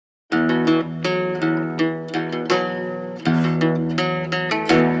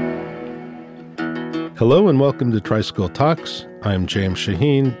Hello and welcome to Tricycle Talks. I'm James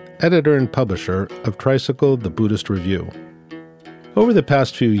Shaheen, editor and publisher of Tricycle, the Buddhist Review. Over the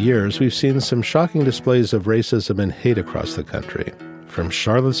past few years, we've seen some shocking displays of racism and hate across the country, from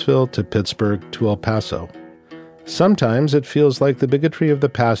Charlottesville to Pittsburgh to El Paso. Sometimes it feels like the bigotry of the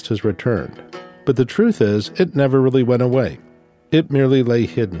past has returned, but the truth is it never really went away. It merely lay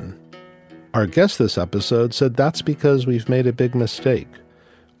hidden. Our guest this episode said that's because we've made a big mistake.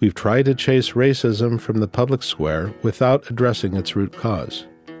 We've tried to chase racism from the public square without addressing its root cause,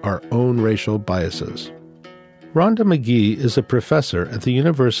 our own racial biases. Rhonda Magee is a professor at the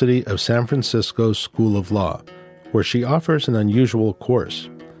University of San Francisco School of Law, where she offers an unusual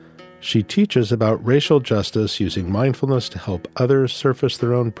course. She teaches about racial justice using mindfulness to help others surface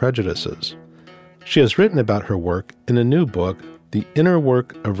their own prejudices. She has written about her work in a new book, The Inner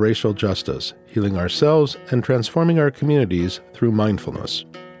Work of Racial Justice, Healing Ourselves and Transforming Our Communities Through Mindfulness.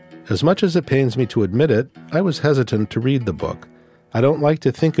 As much as it pains me to admit it, I was hesitant to read the book. I don't like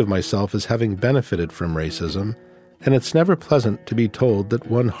to think of myself as having benefited from racism, and it's never pleasant to be told that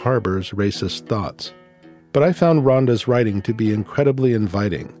one harbors racist thoughts. But I found Rhonda's writing to be incredibly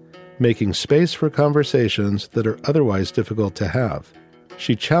inviting, making space for conversations that are otherwise difficult to have.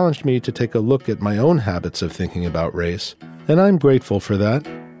 She challenged me to take a look at my own habits of thinking about race, and I'm grateful for that,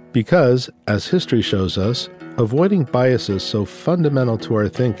 because, as history shows us, avoiding biases so fundamental to our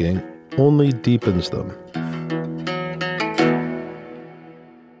thinking only deepens them.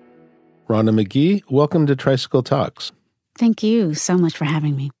 Rhonda Magee, welcome to Tricycle Talks. Thank you so much for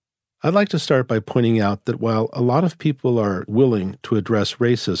having me. I'd like to start by pointing out that while a lot of people are willing to address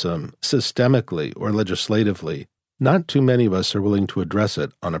racism systemically or legislatively, not too many of us are willing to address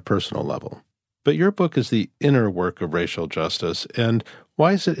it on a personal level. But your book is The Inner Work of Racial Justice, and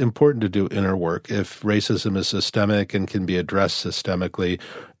why is it important to do inner work if racism is systemic and can be addressed systemically?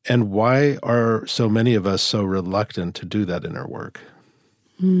 And why are so many of us so reluctant to do that inner work?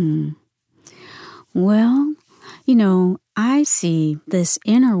 Well, I see this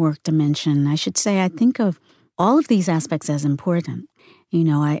inner work dimension. I should say I think of all of these aspects as important.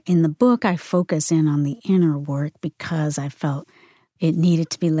 In the book, I focus in on the inner work because I felt it needed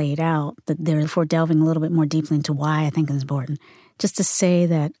to be laid out, therefore delving a little bit more deeply into why I think it's important. Just to say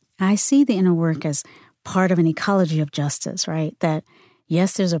that I see the inner work as part of an ecology of justice, right? That,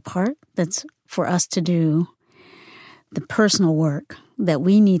 yes, there's a part that's for us to do, the personal work that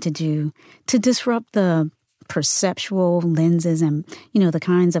we need to do to disrupt the perceptual lenses and, the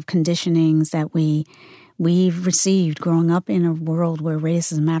kinds of conditionings that we've received growing up in a world where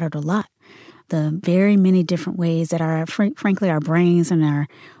racism mattered a lot. The very many different ways that frankly, our brains and our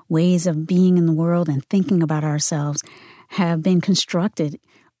ways of being in the world and thinking about ourselves have been constructed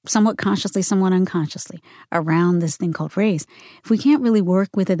somewhat consciously, somewhat unconsciously around this thing called race. If we can't really work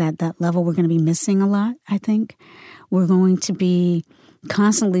with it at that level, we're going to be missing a lot, I think. We're going to be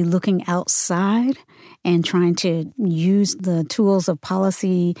constantly looking outside and trying to use the tools of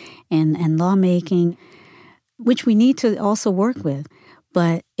policy and lawmaking, which we need to also work with.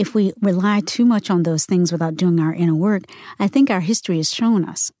 But if we rely too much on those things without doing our inner work, I think our history has shown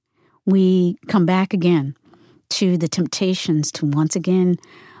us. We come back again to the temptations to once again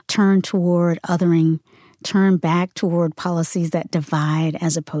turn toward othering, turn back toward policies that divide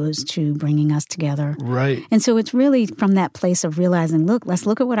as opposed to bringing us together. Right. And so it's really from that place of realizing, let's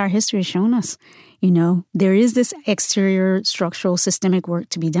look at what our history has shown us. There is this exterior structural systemic work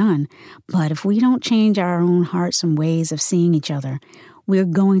to be done. But if we don't change our own hearts and ways of seeing each other, we're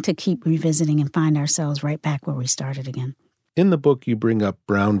going to keep revisiting and find ourselves right back where we started again. In the book, you bring up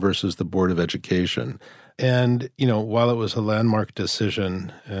Brown versus the Board of Education. And, while it was a landmark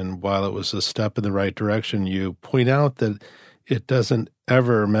decision and while it was a step in the right direction, you point out that it doesn't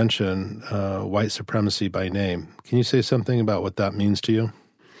ever mention white supremacy by name. Can you say something about what that means to you?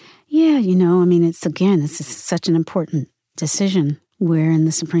 Yeah, it's such an important decision where in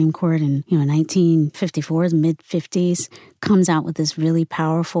the Supreme Court in 1954, the mid-50s, comes out with this really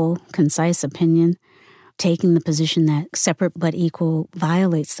powerful, concise opinion, taking the position that separate but equal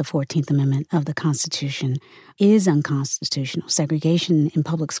violates the 14th Amendment of the Constitution, is unconstitutional. Segregation in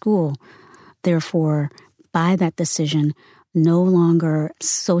public school, therefore, by that decision, no longer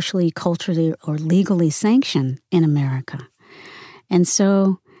socially, culturally, or legally sanctioned in America. And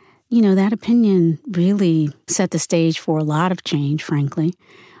so, that opinion really set the stage for a lot of change, frankly.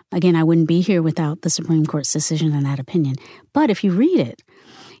 Again, I wouldn't be here without the Supreme Court's decision and that opinion. But if you read it,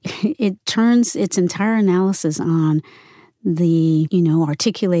 it turns its entire analysis on the,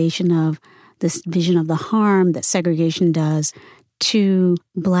 articulation of this vision of the harm that segregation does to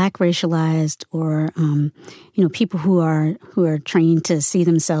Black racialized or, people who are trained to see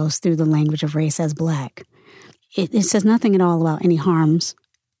themselves through the language of race as Black. It says nothing at all about any harms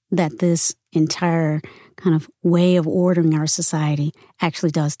that this entire kind of way of ordering our society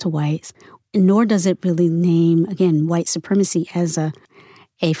actually does to whites, nor does it really name, again, white supremacy as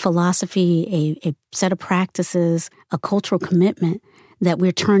a philosophy, a set of practices, a cultural commitment that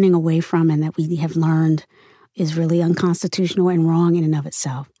we're turning away from and that we have learned is really unconstitutional and wrong in and of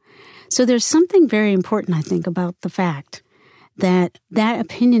itself. So there's something very important, I think, about the fact that that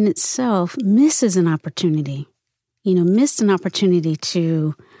opinion itself misses an opportunity, missed an opportunity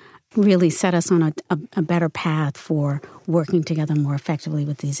to really set us on a better path for working together more effectively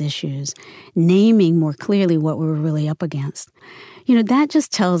with these issues, naming more clearly what we were really up against. That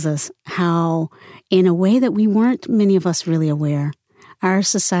just tells us how, in a way that we weren't, many of us, really aware, our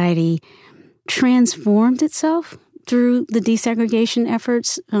society transformed itself through the desegregation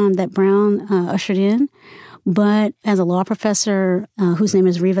efforts that Brown ushered in. But as a law professor whose name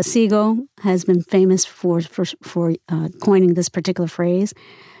is Reva Siegel, has been famous for coining this particular phrase,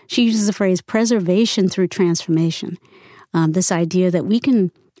 she uses the phrase preservation through transformation. This idea that we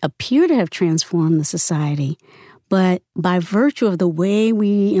can appear to have transformed the society, but by virtue of the way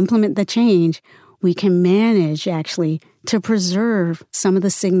we implement the change, we can manage actually to preserve some of the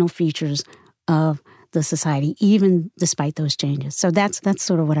signal features of the society, even despite those changes. So that's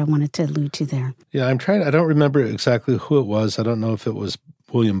sort of what I wanted to allude to there. Yeah, I don't remember exactly who it was. I don't know if it was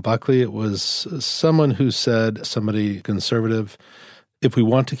William Buckley. It was someone who said, somebody conservative, if we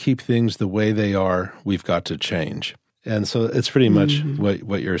want to keep things the way they are, we've got to change. And so it's pretty much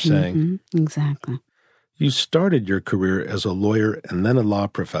what you're saying. Mm-hmm. Exactly. You started your career as a lawyer and then a law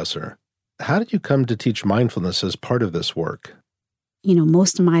professor. How did you come to teach mindfulness as part of this work?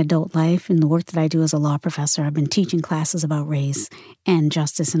 Most of my adult life and the work that I do as a law professor, I've been teaching classes about race and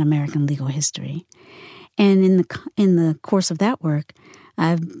justice in American legal history. And in the course of that work,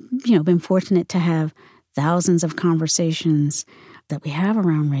 I've, been fortunate to have thousands of conversations that we have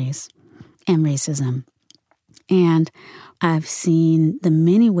around race and racism. And I've seen the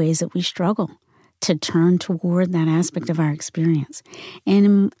many ways that we struggle to turn toward that aspect of our experience.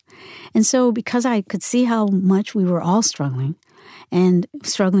 And so because I could see how much we were all struggling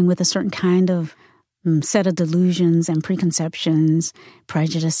with a certain kind of set of delusions and preconceptions,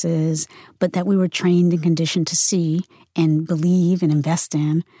 prejudices, but that we were trained and conditioned to see and believe and invest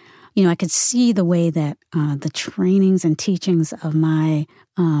in, I could see the way that the trainings and teachings of my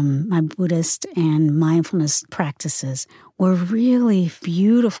Buddhist and mindfulness practices were really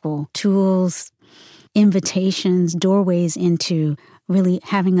beautiful tools, invitations, doorways into really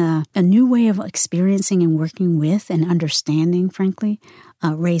having a new way of experiencing and working with and understanding, frankly,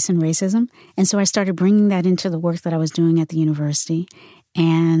 race and racism. And so I started bringing that into the work that I was doing at the university.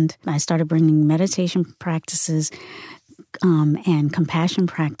 And I started bringing meditation practices and compassion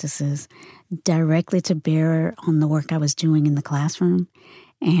practices directly to bear on the work I was doing in the classroom.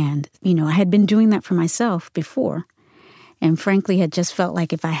 And, I had been doing that for myself before. And frankly, had just felt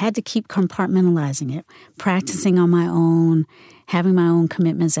like if I had to keep compartmentalizing it, practicing on my own, having my own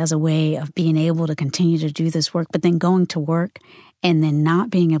commitments as a way of being able to continue to do this work, but then going to work and then not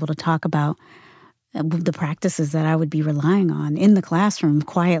being able to talk about the practices that I would be relying on in the classroom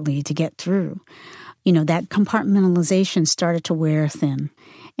quietly to get through. That compartmentalization started to wear thin.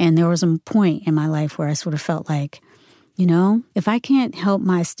 And there was a point in my life where I sort of felt like, if I can't help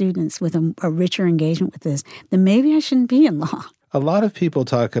my students with a richer engagement with this, then maybe I shouldn't be in law. A lot of people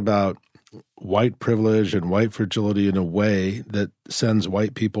talk about white privilege and white fragility in a way that sends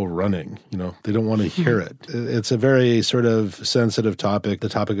white people running. They don't want to hear it. It's a very sort of sensitive topic. The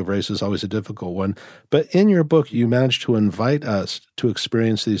topic of race is always a difficult one. But in your book, you managed to invite us to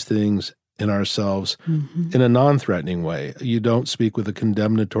experience these things in ourselves in a non-threatening way. You don't speak with a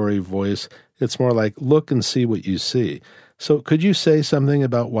condemnatory voice. It's more like, look and see what you see. So could you say something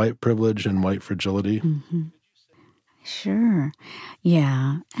about white privilege and white fragility? Mm-hmm. Sure.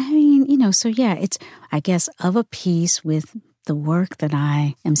 Yeah. It's, I guess, of a piece with the work that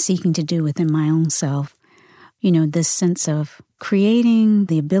I am seeking to do within my own self, this sense of creating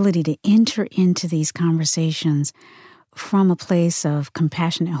the ability to enter into these conversations from a place of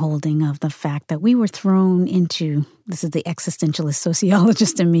compassionate holding of the fact that we were thrown into, this is the existentialist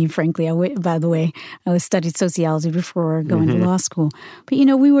sociologist in me, frankly. By the way, I studied sociology before going to law school. But,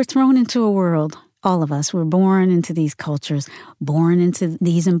 we were thrown into a world, all of us, were born into these cultures, born into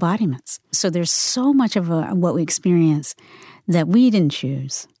these embodiments. So there's so much of what we experience that we didn't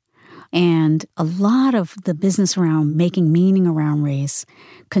choose. And a lot of the business around making meaning around race,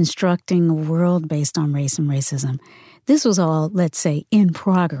 constructing a world based on race and racism, this was all, let's say, in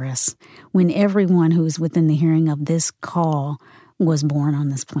progress when everyone who was within the hearing of this call was born on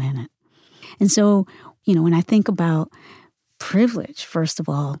this planet. And so, when I think about privilege, first of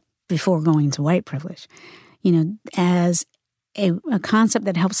all, before going to white privilege, as a concept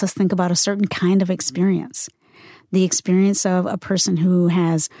that helps us think about a certain kind of experience, the experience of a person who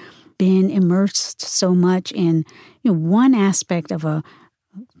has been immersed so much in one aspect of a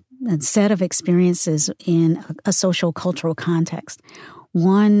set of experiences in a social cultural context,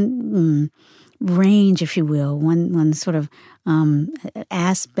 one range, if you will, one sort of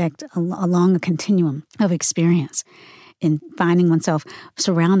aspect along a continuum of experience, in finding oneself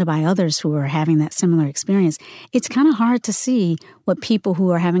surrounded by others who are having that similar experience, it's kind of hard to see what people who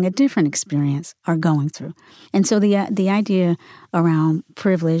are having a different experience are going through. And so the idea around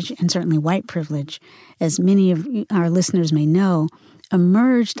privilege, and certainly white privilege, as many of our listeners may know,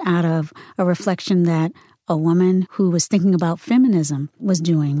 emerged out of a reflection that a woman who was thinking about feminism was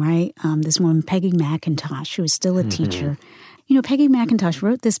doing, right? This woman, Peggy McIntosh, who was still a teacher. Peggy McIntosh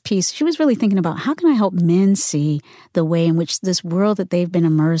wrote this piece. She was really thinking about how can I help men see the way in which this world that they've been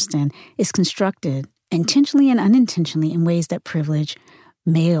immersed in is constructed intentionally and unintentionally in ways that privilege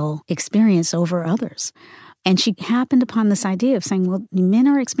male experience over others. And she happened upon this idea of saying, well, men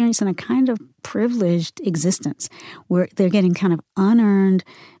are experiencing a kind of privileged existence where they're getting kind of unearned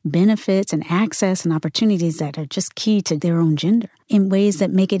benefits and access and opportunities that are just key to their own gender in ways that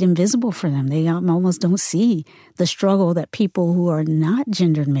make it invisible for them. They almost don't see the struggle that people who are not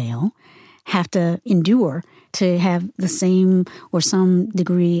gendered male have to endure to have the same or some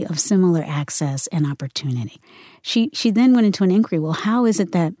degree of similar access and opportunity. She then went into an inquiry, well, how is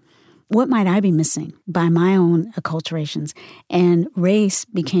it that what might I be missing by my own acculturations? And race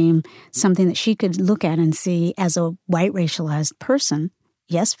became something that she could look at and see as a white racialized person,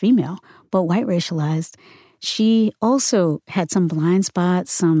 yes, female, but white racialized. She also had some blind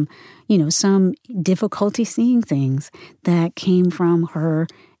spots, some difficulty seeing things that came from her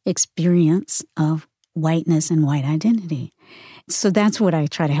experience of whiteness and white identity. So that's what I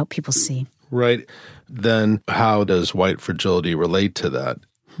try to help people see. Right. Then how does white fragility relate to that?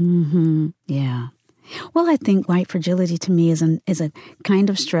 Yeah. Well, I think white fragility to me is a kind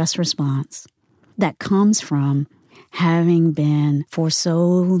of stress response that comes from having been for so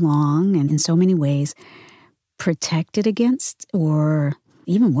long and in so many ways protected against, or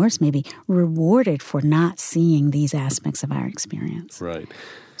even worse, maybe rewarded for not seeing these aspects of our experience. Right.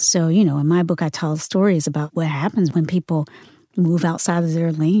 So, in my book, I tell stories about what happens when people move outside of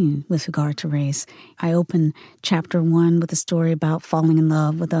their lane with regard to race. I open chapter 1 with a story about falling in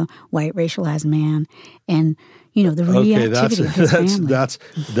love with a white racialized man and, the reactivity of his family.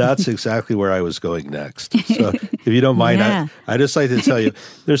 That's exactly where I was going next. So if you don't mind, yeah. I just like to tell you,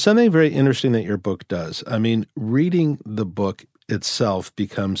 there's something very interesting that your book does. I mean, reading the book itself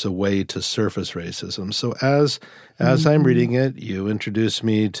becomes a way to surface racism. So as I'm reading it, you introduce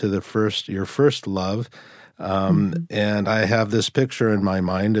me to your first love, and I have this picture in my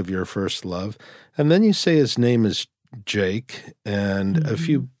mind of your first love. And then you say his name is Jake, and a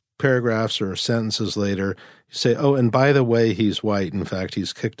few paragraphs or sentences later, you say, oh, and by the way, he's white. In fact,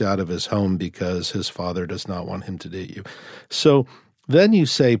 he's kicked out of his home because his father does not want him to date you. So then you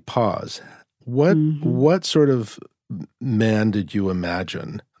say, pause. What sort of man did you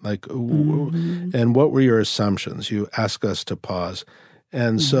imagine? Like, and what were your assumptions? You ask us to pause.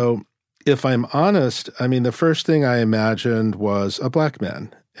 And so if I'm honest, I mean, the first thing I imagined was a black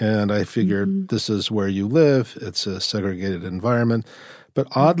man. And I figured this is where you live. It's a segregated environment. But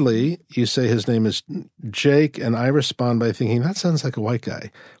oddly, you say his name is Jake, and I respond by thinking, that sounds like a white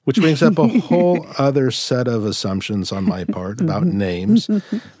guy, which brings up a whole other set of assumptions on my part about names. And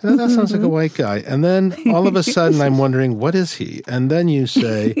that sounds like a white guy. And then all of a sudden, I'm wondering, what is he? And then you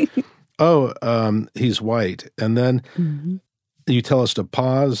say, he's white. And then you tell us to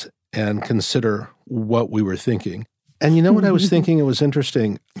pause and consider what we were thinking. And you know what I was thinking? It was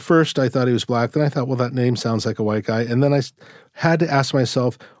interesting. First, I thought he was black. Then I thought, well, that name sounds like a white guy. And then I had to ask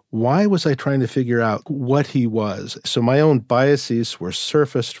myself, why was I trying to figure out what he was? So my own biases were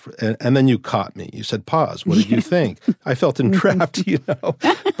surfaced, and then you caught me. You said, pause. What did you think? I felt entrapped,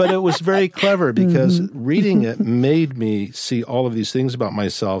 But it was very clever because reading it made me see all of these things about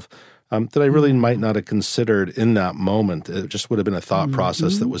myself that I really might not have considered in that moment. It just would have been a thought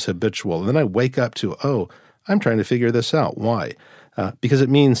process that was habitual. And then I wake up to, I'm trying to figure this out. Why? Because it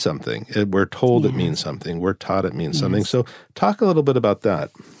means something. We're told it means something. We're taught it means something. So talk a little bit about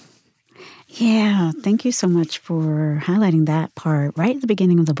that. Yeah, thank you so much for highlighting that part right at the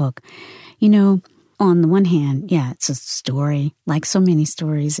beginning of the book. on the one hand, yeah, it's a story. Like so many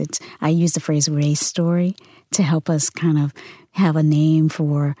stories, I use the phrase race story to help us kind of have a name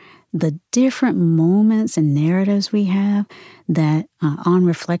for the different moments and narratives we have that, on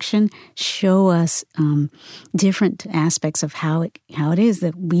reflection, show us different aspects of how it is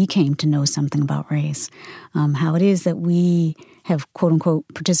that we came to know something about race, how it is that we have, quote unquote,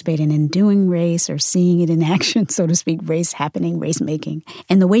 participated in doing race or seeing it in action, so to speak, race happening, race making.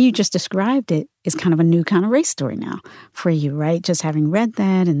 And the way you just described it is kind of a new kind of race story now for you, right? Just having read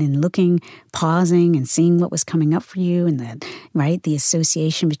that and then looking, pausing and seeing what was coming up for you and that, right, the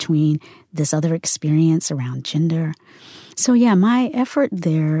association between this other experience around gender. So yeah, my effort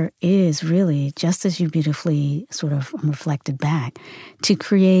there is really, just as you beautifully sort of reflected back, to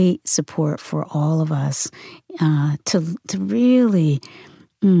create support for all of us, to really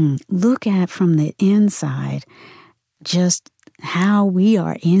look at from the inside just how we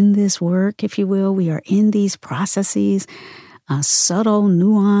are in this work, if you will. We are in these processes, subtle,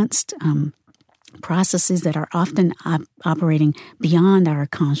 nuanced processes that are often operating beyond our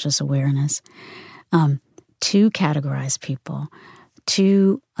conscious awareness. To categorize people,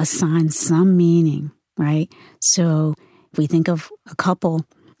 to assign some meaning, right? So if we think of a couple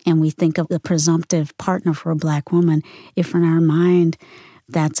and we think of the presumptive partner for a Black woman, if in our mind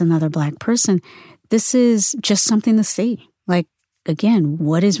that's another Black person, this is just something to see. Like, again,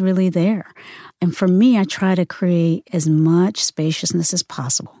 what is really there? And for me, I try to create as much spaciousness as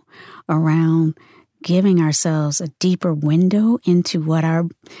possible around giving ourselves a deeper window into what our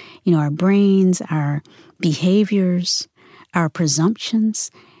brains, our behaviors, our presumptions.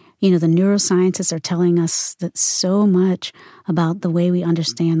 The neuroscientists are telling us that so much about the way we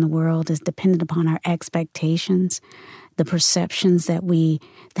understand the world is dependent upon our expectations. The perceptions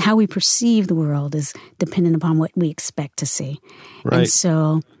how we perceive the world is dependent upon what we expect to see. Right. And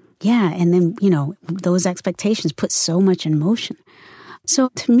so, yeah, and then, those expectations put so much in motion. So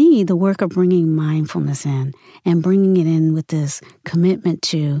to me, the work of bringing mindfulness in and bringing it in with this commitment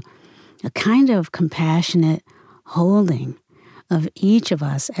to a kind of compassionate holding of each of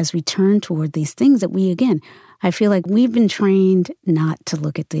us as we turn toward these things that I feel like we've been trained not to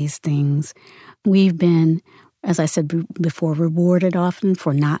look at these things. We've been, as I said before, rewarded often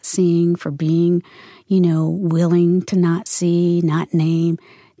for not seeing, for being, willing to not see, not name,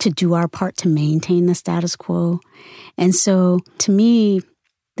 to do our part to maintain the status quo. And so, to me,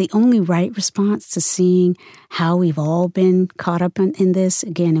 the only right response to seeing how we've all been caught up in this,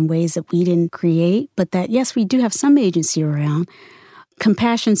 again, in ways that we didn't create, but that, yes, we do have some agency around,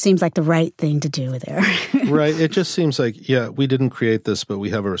 compassion seems like the right thing to do there. Right. It just seems like, yeah, we didn't create this, but we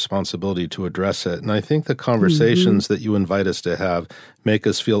have a responsibility to address it. And I think the conversations that you invite us to have make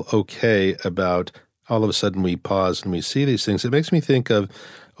us feel okay about all of a sudden we pause and we see these things. It makes me think of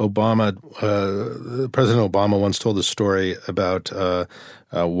Obama. President Obama once told a story about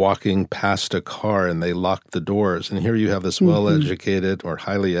walking past a car and they locked the doors. And here you have this well-educated or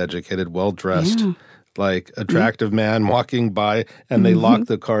highly educated, well-dressed, attractive man walking by and they lock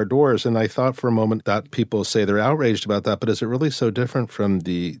the car doors. And I thought for a moment that people say they're outraged about that, but is it really so different from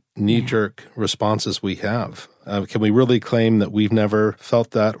the knee-jerk responses we have? Can we really claim that we've never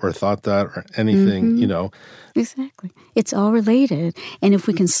felt that or thought that or anything, Exactly. It's all related. And if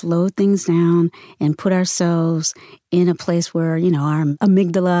we can slow things down and put ourselves in a place where, our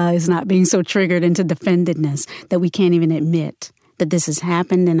amygdala is not being so triggered into defendedness that we can't even admit that this has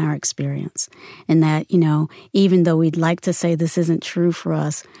happened in our experience. And that, even though we'd like to say this isn't true for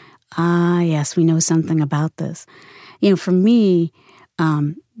us, yes, we know something about this. For me,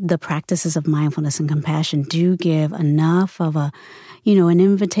 the practices of mindfulness and compassion do give enough of an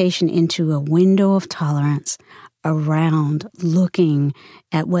invitation into a window of tolerance around looking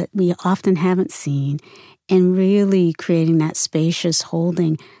at what we often haven't seen and really creating that spacious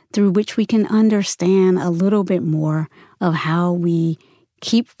holding through which we can understand a little bit more of how we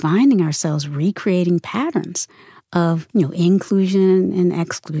keep finding ourselves recreating patterns of, inclusion and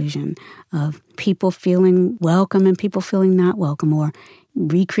exclusion, of people feeling welcome and people feeling not welcome, or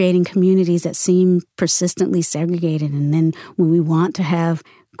recreating communities that seem persistently segregated. And then when we want to have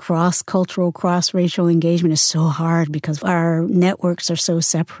cross-cultural, cross-racial engagement, is so hard because our networks are so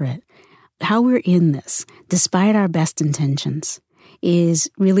separate. How we're in this, despite our best intentions, is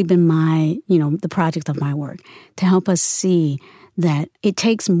really been my, the project of my work, to help us see that it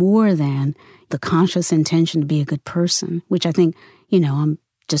takes more than the conscious intention to be a good person, which I think, I'm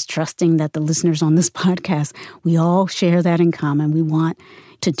just trusting that the listeners on this podcast, we all share that in common. We want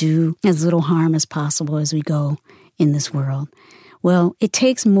to do as little harm as possible as we go in this world. Well, it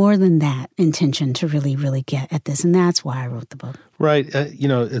takes more than that intention to really, really get at this. And that's why I wrote the book. Right.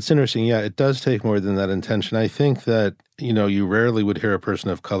 It's interesting. Yeah, it does take more than that intention. I think that, you rarely would hear a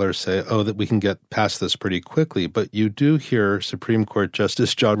person of color say, that we can get past this pretty quickly. But you do hear Supreme Court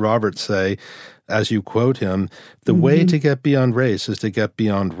Justice John Roberts say, as you quote him, the way to get beyond race is to get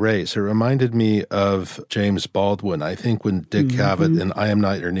beyond race. It reminded me of James Baldwin. I think when Dick Cavett in I Am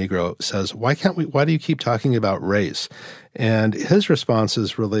Not Your Negro says, why do you keep talking about race? And his response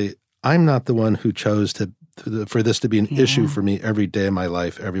is really, I'm not the one who chose for this to be an issue for me every day of my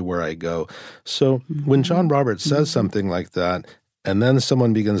life, everywhere I go. So when John Roberts says something like that, and then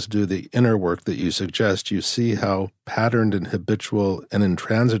someone begins to do the inner work that you suggest, you see how patterned and habitual and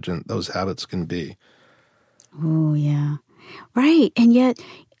intransigent those habits can be. Oh, yeah. Right. And yet,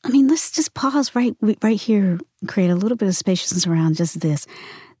 let's just pause right here, create a little bit of spaciousness around just this,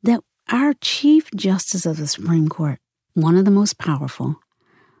 that our Chief Justice of the Supreme Court, one of the most powerful,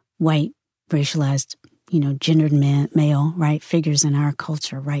 white, racialized, gendered male, right, figures in our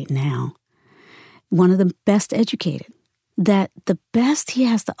culture right now, one of the best educated, that the best he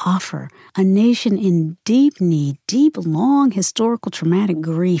has to offer a nation in deep need, deep, long, historical, traumatic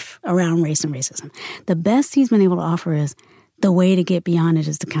grief around race and racism, the best he's been able to offer is the way to get beyond it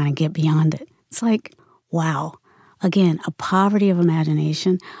is to kind of get beyond it. It's like, wow. Again, a poverty of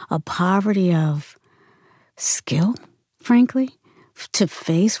imagination, a poverty of skill, frankly, to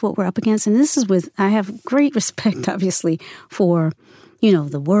face what we're up against. And this is I have great respect, obviously, for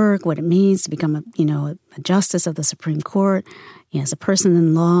the work, what it means to become a justice of the Supreme Court. As a person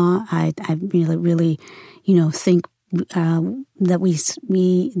in law, I really, think that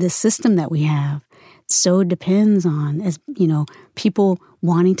the system that we have so depends on, as people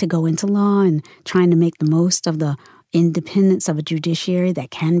wanting to go into law and trying to make the most of the independence of a judiciary that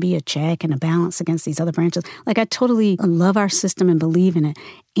can be a check and a balance against these other branches. Like, I totally love our system and believe in it.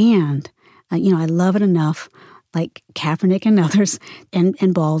 And, I love it enough, like Kaepernick and others,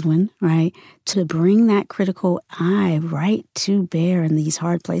 and Baldwin, right, to bring that critical eye right to bear in these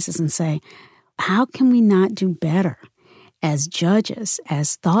hard places and say, how can we not do better as judges,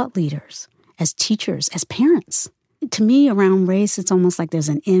 as thought leaders, as teachers, as parents? To me, around race, it's almost like there's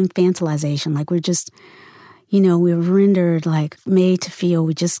an infantilization, like we're just, we're rendered, like, made to feel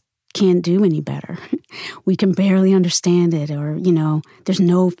we just can't do any better. We can barely understand it, or, there's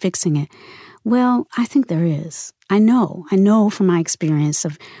no fixing it. Well, I think there is. I know from my experience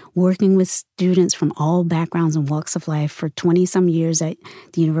of working with students from all backgrounds and walks of life for 20-some years at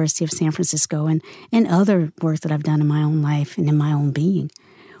the University of San Francisco and other work that I've done in my own life and in my own being.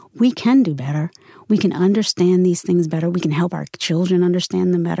 We can do better. We can understand these things better. We can help our children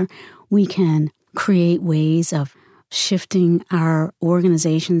understand them better. We can create ways of shifting our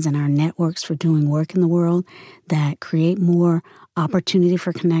organizations and our networks for doing work in the world that create more opportunity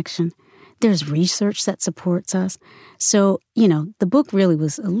for connection. There's research that supports us. So, the book really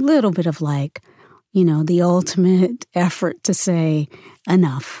was a little bit of like, the ultimate effort to say,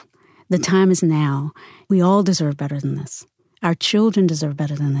 enough. The time is now. We all deserve better than this. Our children deserve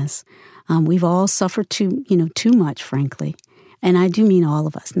better than this. We've all suffered too much, frankly. And I do mean all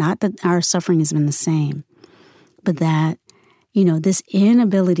of us. Not that our suffering has been the same, but that, this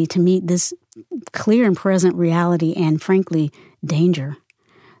inability to meet this clear and present reality and, frankly, danger.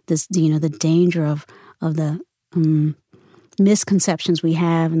 This, the danger of the misconceptions we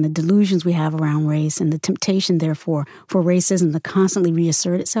have and the delusions we have around race, and the temptation, therefore, for racism to constantly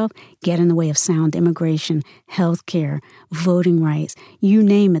reassert itself, get in the way of sound immigration, healthcare, voting rights, you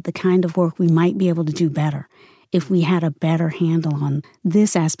name it, the kind of work we might be able to do better if we had a better handle on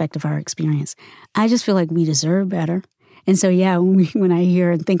this aspect of our experience. I just feel like we deserve better. And so, yeah, when I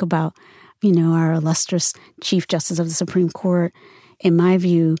hear and think about, our illustrious Chief Justice of the Supreme Court, in my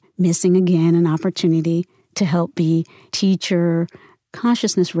view, missing again an opportunity to help be teacher,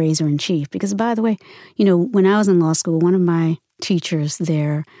 consciousness raiser in chief. Because, by the way, when I was in law school, one of my teachers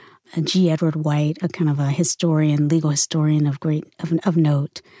there, G. Edward White, a kind of a historian, legal historian of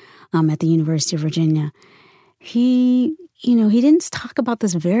note at the University of Virginia, he didn't talk about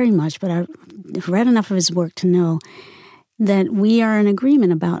this very much, but I've read enough of his work to know that we are in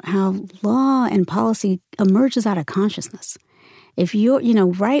agreement about how law and policy emerges out of consciousness. If you're,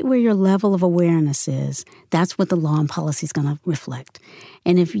 right where your level of awareness is, that's what the law and policy is going to reflect.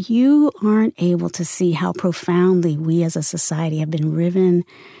 And if you aren't able to see how profoundly we as a society have been riven,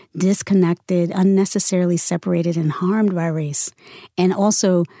 disconnected, unnecessarily separated, and harmed by race, and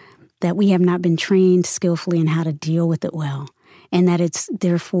also that we have not been trained skillfully in how to deal with it well, and that it's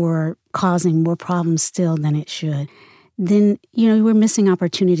therefore causing more problems still than it should, then, we're missing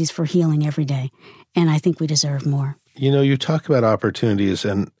opportunities for healing every day. And I think we deserve more. You talk about opportunities,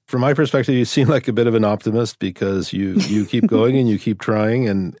 and from my perspective, you seem like a bit of an optimist because you keep going and you keep trying,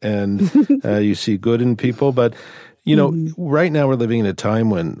 and you see good in people. But right now we're living in a time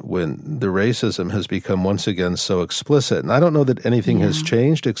when the racism has become once again so explicit, and I don't know that anything has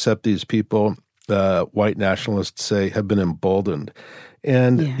changed except these people, white nationalists say, have been emboldened.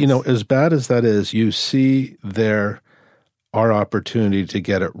 And as bad as that is, you see our opportunity to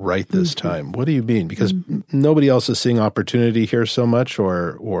get it right this time. What do you mean? Because nobody else is seeing opportunity here so much,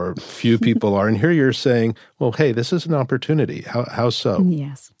 or few people are. And here you're saying, well, hey, this is an opportunity. How so?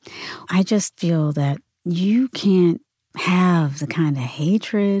 Yes. I just feel that you can't have the kind of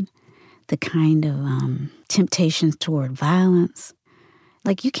hatred, the kind of temptations toward violence.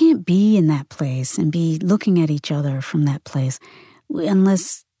 Like, you can't be in that place and be looking at each other from that place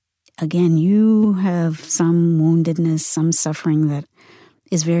unless, again, you have some woundedness, some suffering that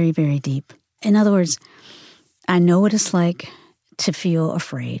is very, very deep. In other words, I know what it's like to feel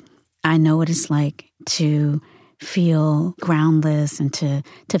afraid. I know what it's like to feel groundless and to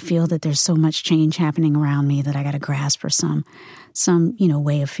feel that there's so much change happening around me that I got to grasp for some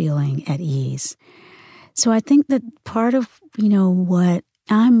way of feeling at ease. So I think that part of, what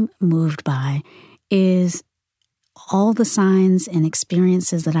I'm moved by is all the signs and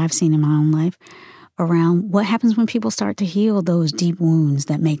experiences that I've seen in my own life around what happens when people start to heal those deep wounds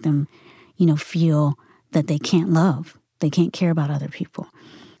that make them, feel that they can't love, they can't care about other people.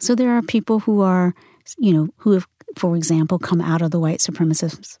 So there are people who are, who have, for example, come out of the white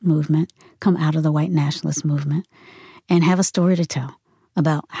supremacist movement, come out of the white nationalist movement, and have a story to tell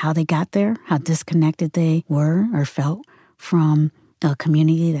about how they got there, how disconnected they were or felt from a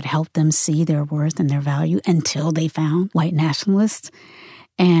community that helped them see their worth and their value until they found white nationalists,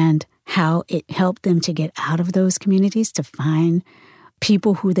 and how it helped them to get out of those communities to find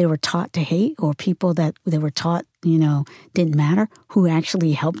people who they were taught to hate, or people that they were taught, didn't matter, who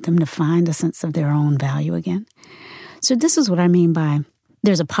actually helped them to find a sense of their own value again. So this is what I mean by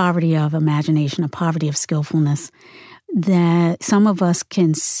there's a poverty of imagination, a poverty of skillfulness that some of us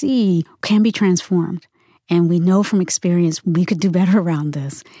can see can be transformed. And we know from experience we could do better around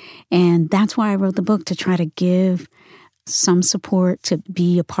this. And that's why I wrote the book, to try to give some support, to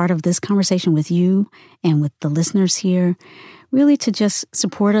be a part of this conversation with you and with the listeners here, really to just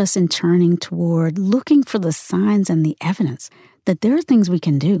support us in turning toward looking for the signs and the evidence that there are things we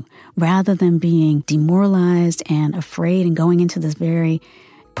can do, rather than being demoralized and afraid and going into this very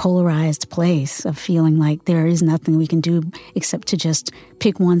polarized place of feeling like there is nothing we can do except to just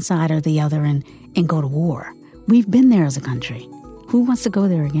pick one side or the other and go to war. We've been there as a country. Who wants to go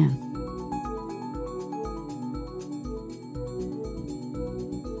there again?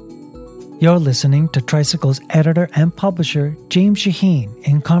 You're listening to Tricycle's editor and publisher, James Shaheen,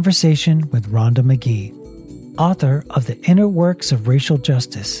 in conversation with Rhonda Magee, author of The Inner Works of Racial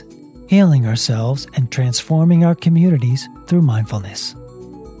Justice, Healing Ourselves and Transforming Our Communities Through Mindfulness.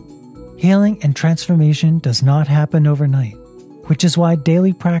 Healing and transformation does not happen overnight, which is why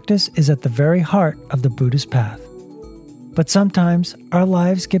daily practice is at the very heart of the Buddhist path. But sometimes our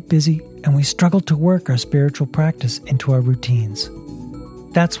lives get busy and we struggle to work our spiritual practice into our routines.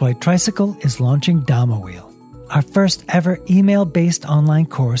 That's why Tricycle is launching Dhamma Wheel, our first ever email-based online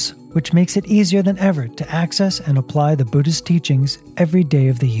course, which makes it easier than ever to access and apply the Buddhist teachings every day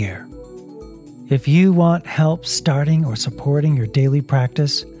of the year. If you want help starting or supporting your daily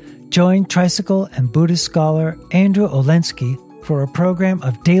practice, join Tricycle and Buddhist scholar Andrew Olensky for a program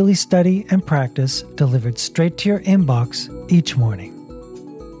of daily study and practice delivered straight to your inbox each morning.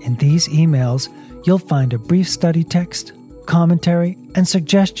 In these emails, you'll find a brief study text, commentary, and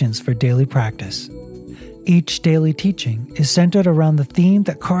suggestions for daily practice. Each daily teaching is centered around the theme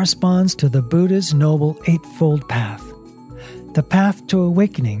that corresponds to the Buddha's Noble Eightfold Path. The path to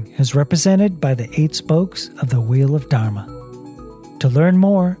awakening is represented by the 8 spokes of the Wheel of Dharma. To learn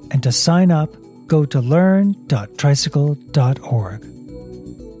more and to sign up, go to learn.tricycle.org.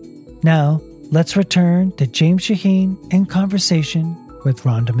 Now, let's return to James Shaheen in conversation with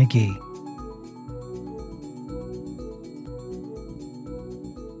Rhonda Magee.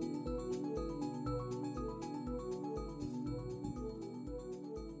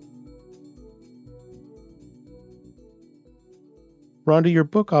 Rhonda, your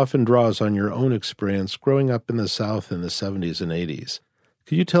book often draws on your own experience growing up in the South in the 70s and 80s.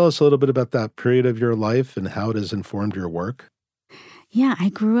 Could you tell us a little bit about that period of your life and how it has informed your work? Yeah, I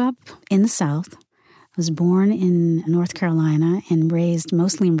grew up in the South. I was born in North Carolina and raised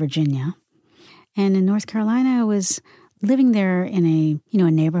mostly in Virginia. And in North Carolina, I was living there in a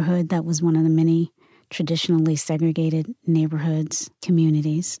neighborhood that was one of the many traditionally segregated neighborhoods,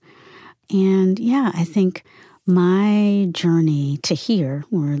 communities. And yeah, I think my journey to here,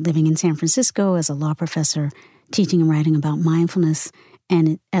 we're living in San Francisco as a law professor, teaching and writing about mindfulness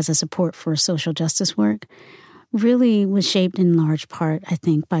and as a support for social justice work, really was shaped in large part, I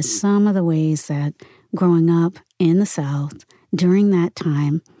think, by some of the ways that growing up in the South during that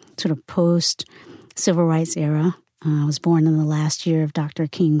time, sort of post-civil rights era, I was born in the last year of Dr.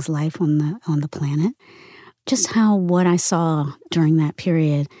 King's life on the planet, just how what I saw during that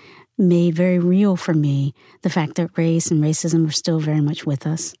period made very real for me the fact that race and racism were still very much with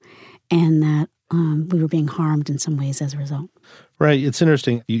us and that we were being harmed in some ways as a result. Right. It's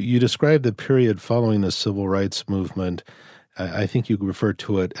interesting. You described the period following the civil rights movement. I think you referred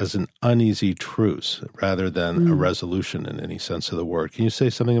to it as an uneasy truce rather than a resolution in any sense of the word. Can you say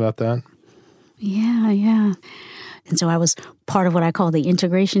something about that? Yeah. And so I was part of what I call the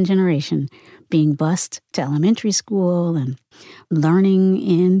integration generation, being bused to elementary school and learning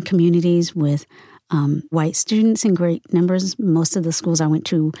in communities with white students in great numbers. Most of the schools I went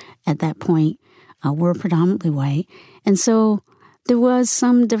to at that point were predominantly white. And so there was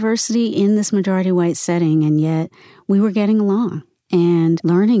some diversity in this majority white setting, and yet we were getting along and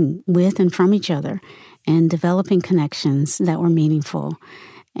learning with and from each other and developing connections that were meaningful.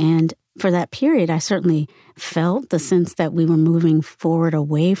 And for that period, I certainly felt the sense that we were moving forward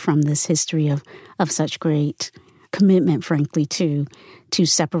away from this history of such great commitment, frankly, to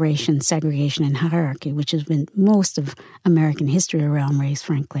separation, segregation, and hierarchy, which has been most of American history around race,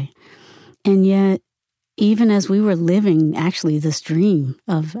 frankly. And yet, even as we were living, actually, this dream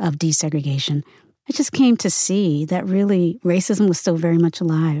of desegregation, I just came to see that really racism was still very much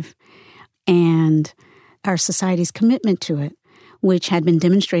alive. And our society's commitment to it, which had been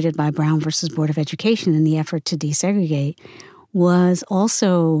demonstrated by Brown versus Board of Education in the effort to desegregate, was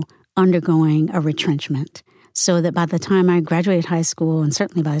also undergoing a retrenchment. So that by the time I graduated high school, and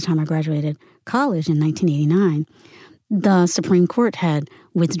certainly by the time I graduated college in 1989, the Supreme Court had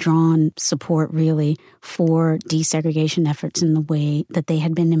withdrawn support really for desegregation efforts in the way that they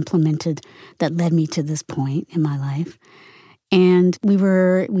had been implemented that led me to this point in my life. And we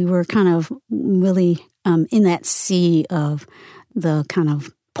were kind of really in that sea of the kind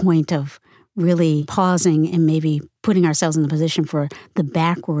of point of really pausing and maybe putting ourselves in the position for the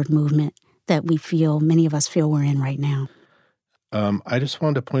backward movement that many of us feel we're in right now. I just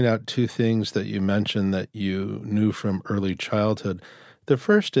wanted to point out two things that you mentioned that you knew from early childhood. The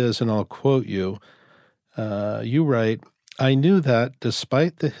first is, and I'll quote you, you write, "I knew that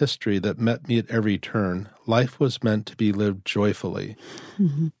despite the history that met me at every turn, life was meant to be lived joyfully."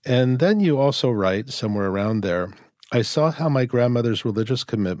 Mm-hmm. And then you also write, somewhere around there, "I saw how my grandmother's religious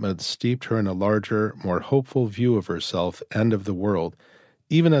commitment steeped her in a larger, more hopeful view of herself and of the world,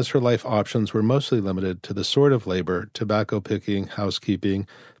 even as her life options were mostly limited to the sort of labor, tobacco picking, housekeeping,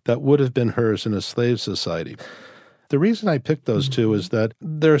 that would have been hers in a slave society." The reason I picked those two is that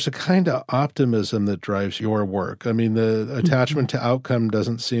there's a kind of optimism that drives your work. I mean, the attachment to outcome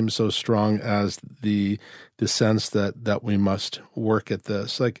doesn't seem so strong as the sense that we must work at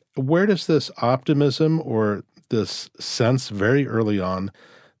this. Like, where does this optimism or this sense very early on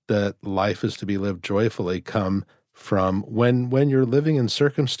that life is to be lived joyfully come from when you're living in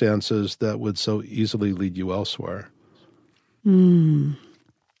circumstances that would so easily lead you elsewhere?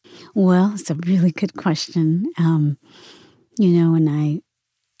 Well, it's a really good question. And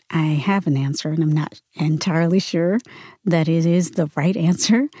I have an answer, and I'm not entirely sure that it is the right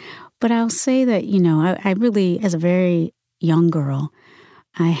answer. But I'll say that, I really, as a very young girl,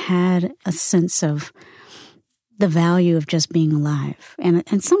 I had a sense of the value of just being alive.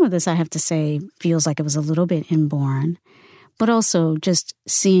 And some of this, I have to say, feels like it was a little bit inborn, but also just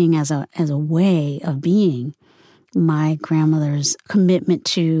seeing as a way of being my grandmother's commitment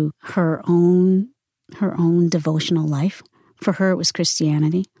to her own devotional life. For her, it was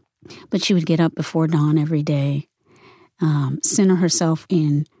Christianity. But she would get up before dawn every day, center herself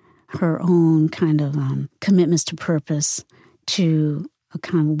in her own kind of commitments to purpose, to a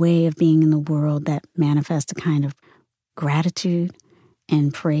kind of way of being in the world that manifests a kind of gratitude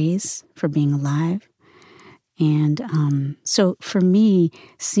and praise for being alive. And so for me,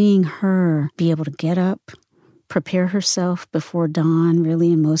 seeing her be able to get up, prepare herself before dawn,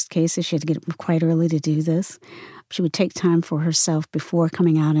 really in most cases, she had to get up quite early to do this. She would take time for herself before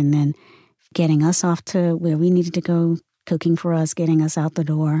coming out and then getting us off to where we needed to go, cooking for us, getting us out the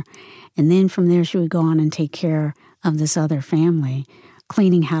door. And then from there, she would go on and take care of this other family,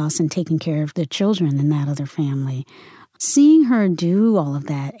 cleaning house and taking care of the children in that other family. Seeing her do all of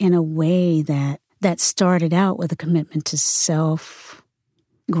that in a way that started out with a commitment to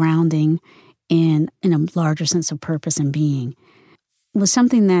self-grounding in a larger sense of purpose and being was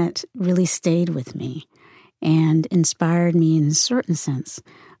something that really stayed with me. and inspired me in a certain sense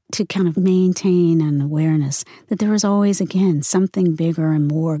to kind of maintain an awareness that there is always, again, something bigger and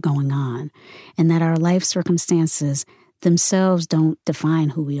more going on, and that our life circumstances themselves don't define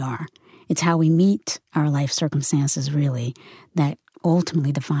who we are. It's how we meet our life circumstances, really, that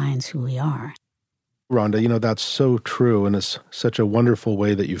ultimately defines who we are. Rhonda, that's so true, and it's such a wonderful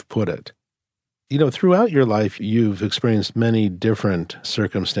way that you've put it. Throughout your life, you've experienced many different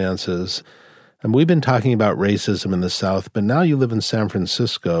circumstances. And we've been talking about racism in the South, but now you live in San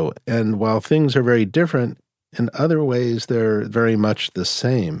Francisco, and while things are very different, in other ways they're very much the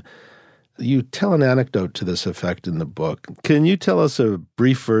same. You tell an anecdote to this effect in the book. Can you tell us a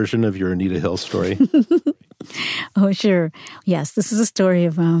brief version of your Anita Hill story? Oh, sure. Yes, this is a story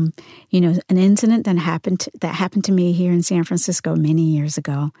of, an incident that happened to me here in San Francisco many years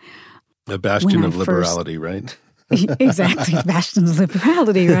ago. A bastion of liberality, right? Exactly. Bastion of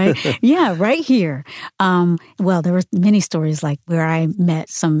liberality, right? Yeah, right here. Well, there were many stories like where I met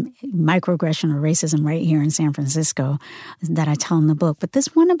some microaggression or racism right here in San Francisco that I tell in the book. But this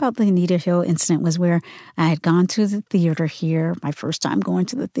one about the Anita Hill incident was where I had gone to the theater here, my first time going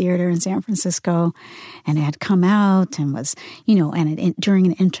to the theater in San Francisco, and I had come out and was, during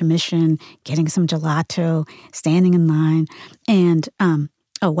an intermission, getting some gelato, standing in line, and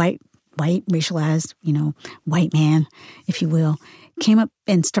a white racialized, white man, if you will, came up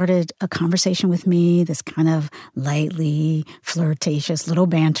and started a conversation with me, this kind of lightly flirtatious little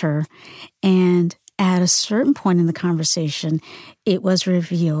banter. And at a certain point in the conversation, it was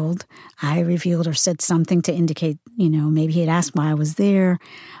revealed, I revealed or said something to indicate, maybe he had asked why I was there.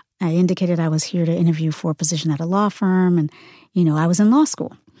 I indicated I was here to interview for a position at a law firm, and, I was in law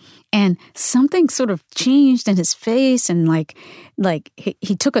school. And something sort of changed in his face, and like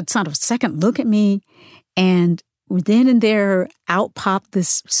he took a sort of second look at me, and then and there out popped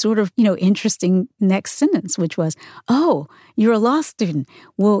this sort of, interesting next sentence, which was, "Oh, you're a law student.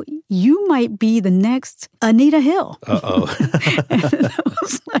 Well, you might be the next Anita Hill." Uh-oh. And I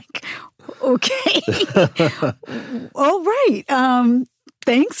was like, okay, all right.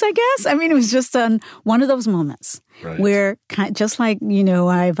 Thanks, I guess. I mean, it was just one of those moments where, just like,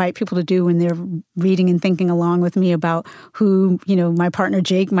 I invite people to do when they're reading and thinking along with me about who, my partner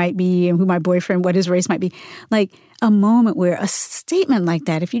Jake might be and who my boyfriend, what his race might be. Like a moment where a statement like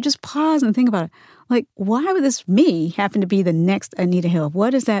that, if you just pause and think about it, like, why would this me happen to be the next Anita Hill? What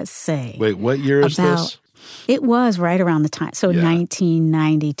does that say? Wait, what year is this? It was right around the time. So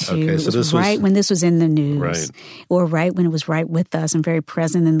 1992. Okay, so this was when this was in the news, or right when it was right with us and very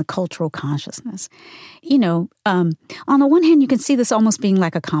present in the cultural consciousness. On the one hand, you can see this almost being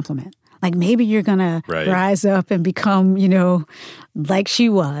like a compliment. Like maybe you're going to rise up and become, like she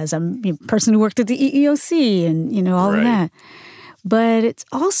was, a person who worked at the EEOC and, all of that. But it's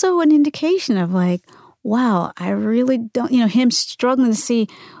also an indication of like, wow, I really don't, him struggling to see,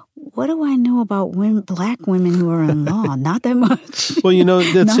 what do I know about Black women who are in law? Not that much. Well,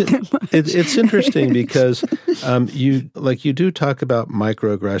 it's interesting because you do talk about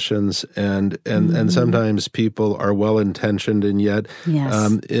microaggressions, and sometimes people are well intentioned and yet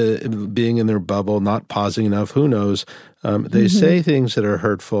being in their bubble, not pausing enough. Who knows? They say things that are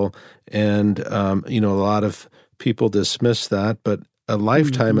hurtful, and a lot of people dismiss that, but a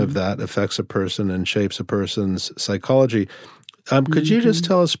lifetime of that affects a person and shapes a person's psychology. Could you just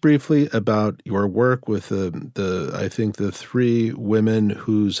tell us briefly about your work with the three women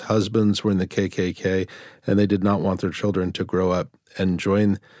whose husbands were in the KKK and they did not want their children to grow up and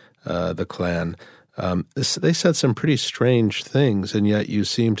join the Klan? They said some pretty strange things, and yet you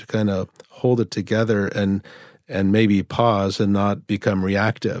seem to kind of hold it together and maybe pause and not become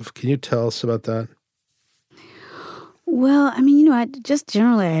reactive. Can you tell us about that? Well, I just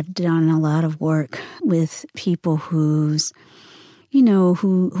generally I've done a lot of work with people whose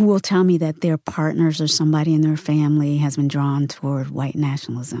who will tell me that their partners or somebody in their family has been drawn toward white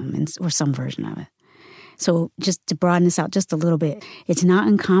nationalism or some version of it. So just to broaden this out just a little bit, it's not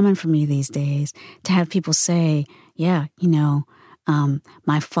uncommon for me these days to have people say,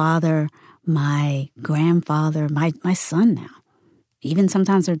 my father, my grandfather, my son now, even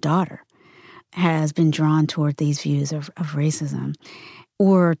sometimes their daughter, has been drawn toward these views of racism.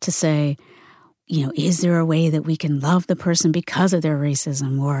 Or to say, is there a way that we can love the person because of their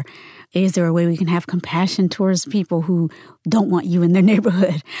racism? Or is there a way we can have compassion towards people who don't want you in their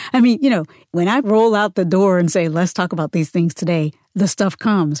neighborhood? When I roll out the door and say, let's talk about these things today, the stuff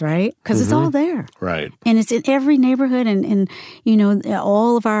comes, right? Because it's all there. Right. And it's in every neighborhood and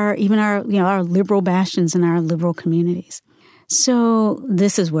all of our liberal bastions in our liberal communities. So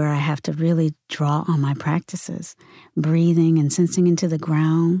this is where I have to really draw on my practices, breathing and sensing into the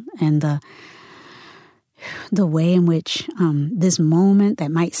ground and the the way in which this moment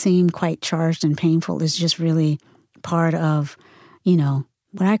that might seem quite charged and painful is just really part of,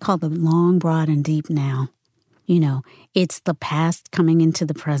 what I call the long, broad, and deep now. It's the past coming into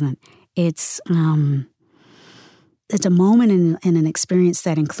the present. It's a moment in an experience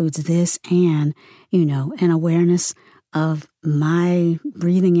that includes this and, an awareness of my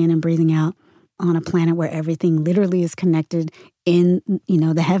breathing in and breathing out on a planet where everything literally is connected in,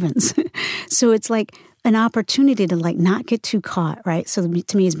 the heavens. So it's like an opportunity to not get too caught, right? So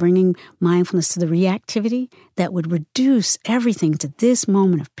to me, it's bringing mindfulness to the reactivity that would reduce everything to this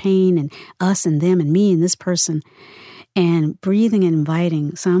moment of pain and us and them and me and this person, and breathing and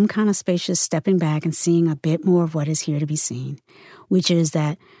inviting some kind of spacious stepping back and seeing a bit more of what is here to be seen, which is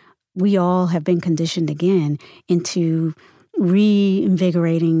that we all have been conditioned again into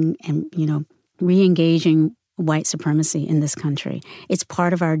reinvigorating and, re-engaging white supremacy in this country. It's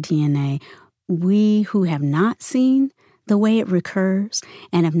part of our DNA. We who have not seen the way it recurs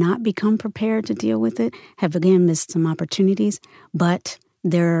and have not become prepared to deal with it have again missed some opportunities, but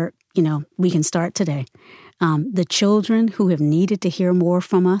we can start today. The children who have needed to hear more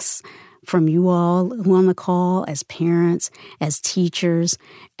from us, from you all who are on the call, as parents, as teachers,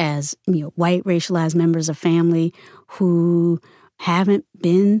 as white racialized members of family who haven't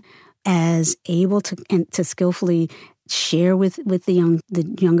been as able to skillfully share with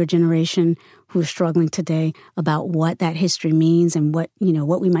the younger generation who are struggling today about what that history means and what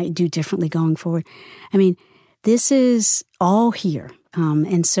we might do differently going forward. I mean, this is all here.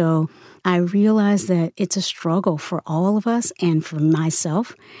 And so I realize that it's a struggle for all of us and for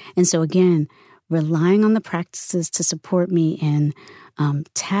myself. And so again, relying on the practices to support me in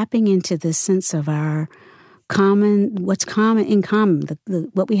tapping into this sense of our what's common in common,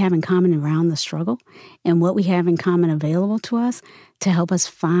 what we have in common around the struggle and what we have in common available to us to help us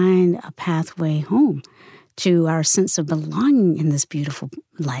find a pathway home to our sense of belonging in this beautiful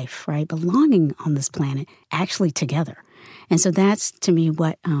life, right? Belonging on this planet, actually together. And so that's, to me,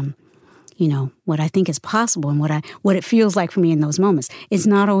 what I think is possible and what it feels like for me in those moments. It's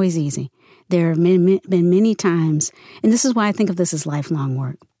not always easy. There have been many times, and this is why I think of this as lifelong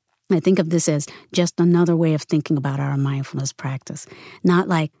work. I think of this as just another way of thinking about our mindfulness practice, not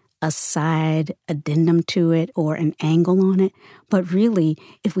like a side addendum to it or an angle on it, but really,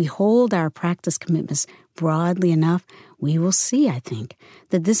 if we hold our practice commitments broadly enough, we will see, I think,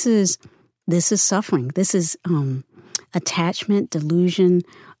 that this is suffering. This is attachment, delusion,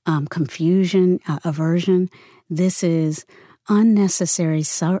 confusion, aversion. This is unnecessary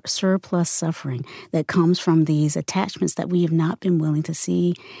surplus suffering that comes from these attachments that we have not been willing to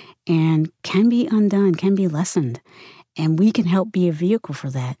see and can be undone, can be lessened. And we can help be a vehicle for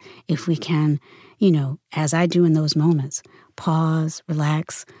that if we can, as I do in those moments, pause,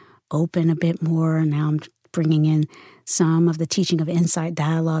 relax, open a bit more. And now I'm bringing in some of the teaching of insight,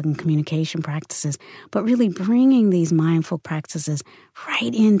 dialogue, and communication practices, but really bringing these mindful practices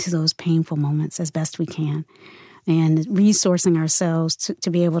right into those painful moments as best we can. And resourcing ourselves to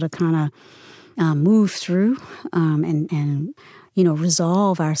be able to kind of move through and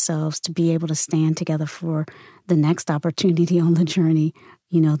resolve ourselves to be able to stand together for the next opportunity on the journey,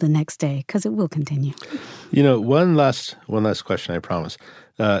 the next day, because it will continue. One last question, I promise.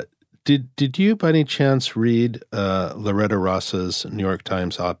 Did you by any chance read Loretta Ross's New York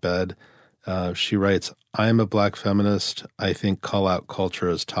Times op-ed? She writes, "I'm a Black feminist. I think call-out culture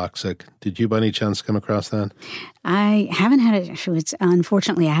is toxic." Did you by any chance come across that? I haven't had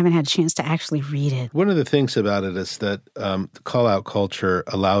unfortunately, I haven't had a chance to actually read it. One of the things about it is that call-out culture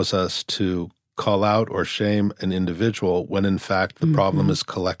allows us to call out or shame an individual when, in fact, the problem is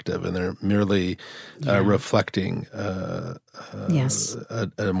collective and they're merely reflecting a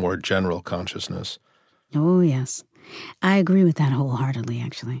more general consciousness. Oh, yes. I agree with that wholeheartedly,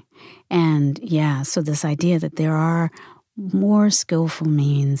 actually. And so this idea that there are more skillful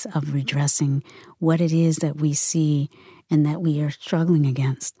means of redressing what it is that we see and that we are struggling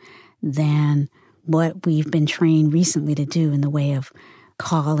against than what we've been trained recently to do in the way of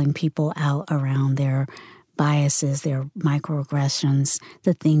calling people out around their biases, their microaggressions,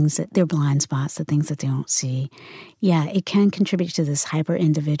 the things that their blind spots, the things that they don't see. Yeah, it can contribute to this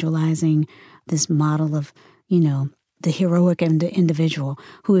hyper-individualizing, this model of, the heroic individual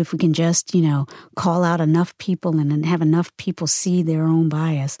who, if we can just, call out enough people and then have enough people see their own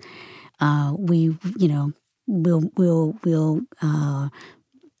bias, we'll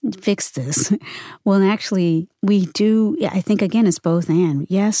fix this. Well, actually, we do. I think, again, it's both and.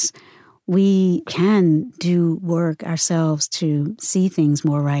 Yes, We can do work ourselves to see things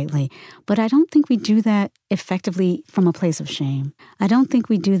more rightly, but I don't think we do that effectively from a place of shame. I don't think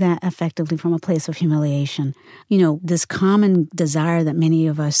we do that effectively from a place of humiliation. This common desire that many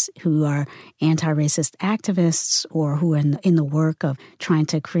of us who are anti-racist activists or who are in the work of trying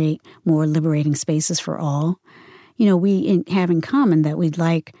to create more liberating spaces for all, we have in common that we'd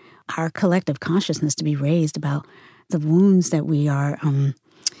like our collective consciousness to be raised about the wounds that we are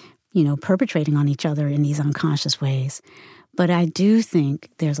perpetrating on each other in these unconscious ways. But I do think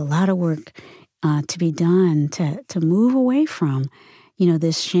there's a lot of work to be done to move away from,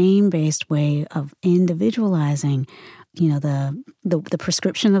 this shame-based way of individualizing, the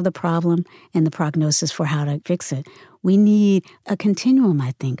prescription of the problem and the prognosis for how to fix it. We need a continuum,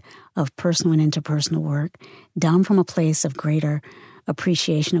 I think, of personal and interpersonal work done from a place of greater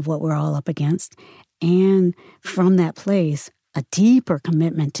appreciation of what we're all up against. And from that place, a deeper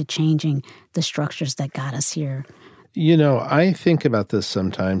commitment to changing the structures that got us here. I think about this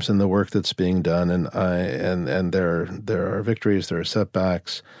sometimes in the work that's being done, and there are victories, there are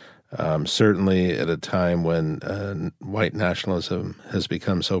setbacks. Certainly, at a time when white nationalism has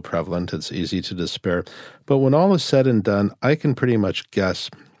become so prevalent, it's easy to despair. But when all is said and done, I can pretty much guess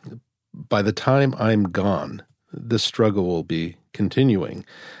by the time I'm gone, this struggle will be continuing.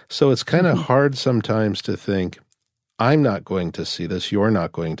 So it's kind of hard sometimes to think, I'm not going to see this, you're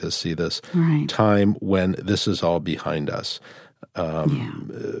not going to see this time when this is all behind us. How,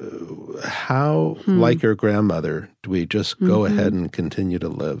 like your grandmother, do we just go ahead and continue to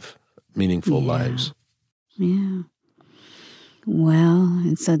live meaningful lives? Yeah. Well,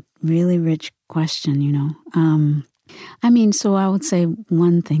 it's a really rich question, So I would say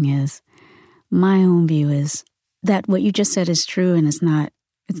one thing is, my own view is that what you just said is true, and it's not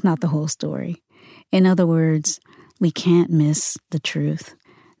the whole story. In other words, we can't miss the truth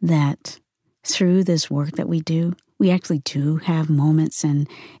that through this work that we do, we actually do have moments and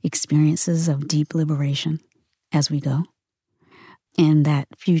experiences of deep liberation as we go. And that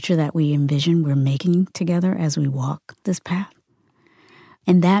future that we envision, we're making together as we walk this path.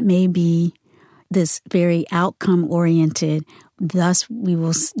 And that may be this very outcome-oriented, thus we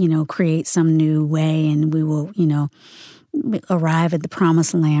will, create some new way and we will, arrive at the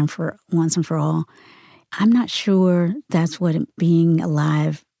promised land for once and for all. I'm not sure that's what being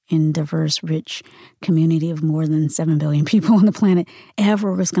alive in diverse, rich community of more than 7 billion people on the planet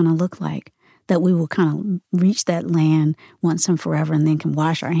ever is going to look like, that we will kind of reach that land once and forever and then can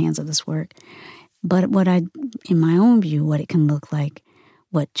wash our hands of this work. But in my own view, what it can look like,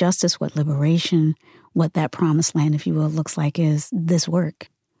 what justice, what liberation, what that promised land, if you will, looks like is this work.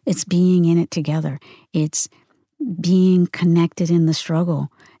 It's being in it together. It's being connected in the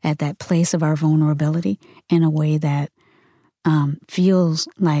struggle at that place of our vulnerability in a way that feels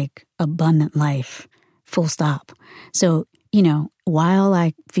like abundant life, full stop. So, while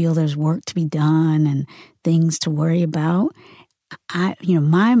I feel there's work to be done and things to worry about,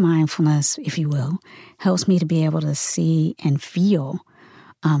 my mindfulness, if you will, helps me to be able to see and feel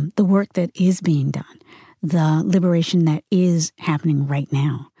the work that is being done, the liberation that is happening right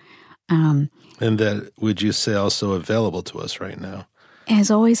now. And that, would you say, also available to us right now?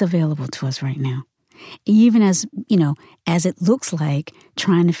 As always available to us right now. Even as it looks like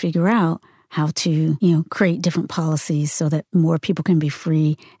trying to figure out how to, create different policies so that more people can be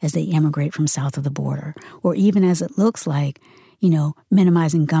free as they immigrate from south of the border. Or even as it looks like,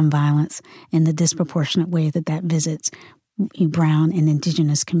 minimizing gun violence and the disproportionate way that visits brown and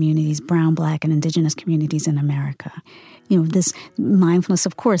indigenous communities, brown, black, and indigenous communities in America. This mindfulness,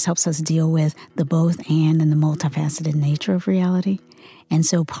 of course, helps us deal with the both and the multifaceted nature of reality. And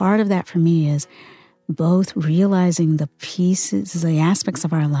so part of that for me is both realizing the pieces, the aspects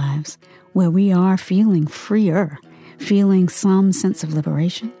of our lives where we are feeling freer, feeling some sense of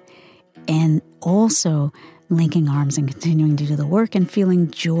liberation, and also linking arms and continuing to do the work and feeling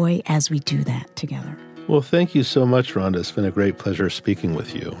joy as we do that together. Well, thank you so much, Rhonda. It's been a great pleasure speaking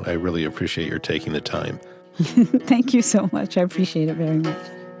with you. I really appreciate your taking the time. Thank you so much. I appreciate it very much.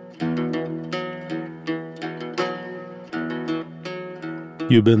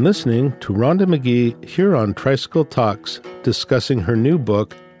 You've been listening to Rhonda Magee here on Tricycle Talks, discussing her new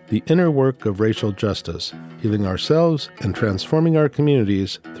book, The Inner Work of Racial Justice, Healing Ourselves and Transforming Our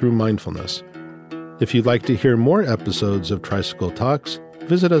Communities Through Mindfulness. If you'd like to hear more episodes of Tricycle Talks,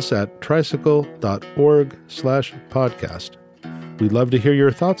 visit us at tricycle.org/podcast. We'd love to hear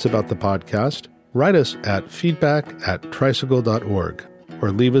your thoughts about the podcast. Write us at feedback@tricycle.org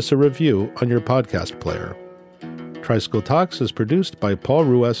or leave us a review on your podcast player. Tricycle Talks is produced by Paul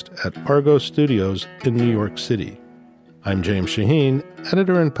Ruest at Argo Studios in New York City. I'm James Shaheen,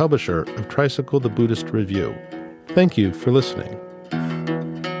 editor and publisher of Tricycle the Buddhist Review. Thank you for listening.